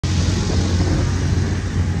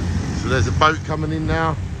there's a boat coming in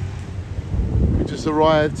now. We just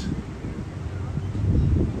arrived.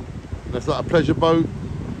 That's like a pleasure boat.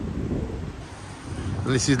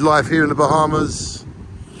 And this is life here in the Bahamas.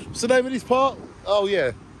 What's the name of this park? Oh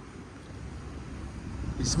yeah.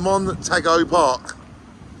 It's Montego Park.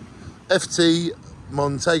 FT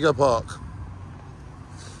Montego Park.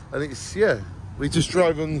 And it's, yeah, we just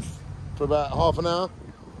drove on for about half an hour.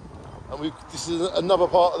 And this is another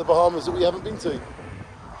part of the Bahamas that we haven't been to.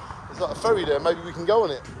 There's like a ferry there, maybe we can go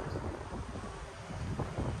on it.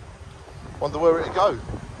 Wonder where it'd go.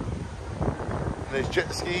 And there's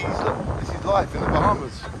jet skis. Look, this is life in the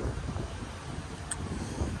Bahamas.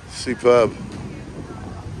 Superb.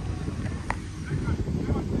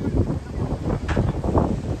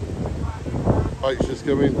 Boat's just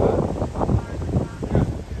coming.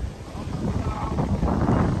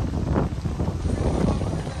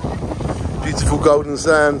 Beautiful golden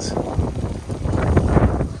sand.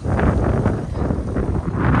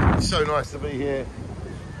 It's so nice to be here.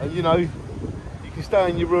 And you know, you can stay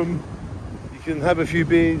in your room, you can have a few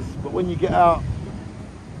beers, but when you get out,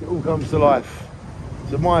 it all comes to life.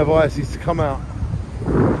 So my advice is to come out. It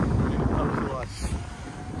all comes to life.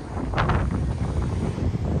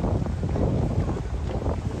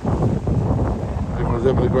 Everyone's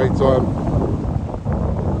having a great time.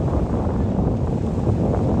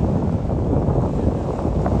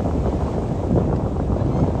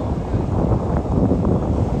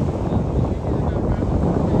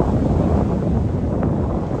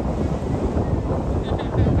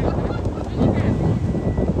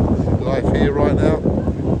 Here right now.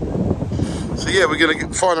 So yeah, we're going to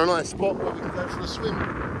find a nice spot where we can go for a swim.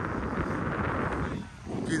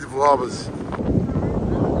 Beautiful harbours.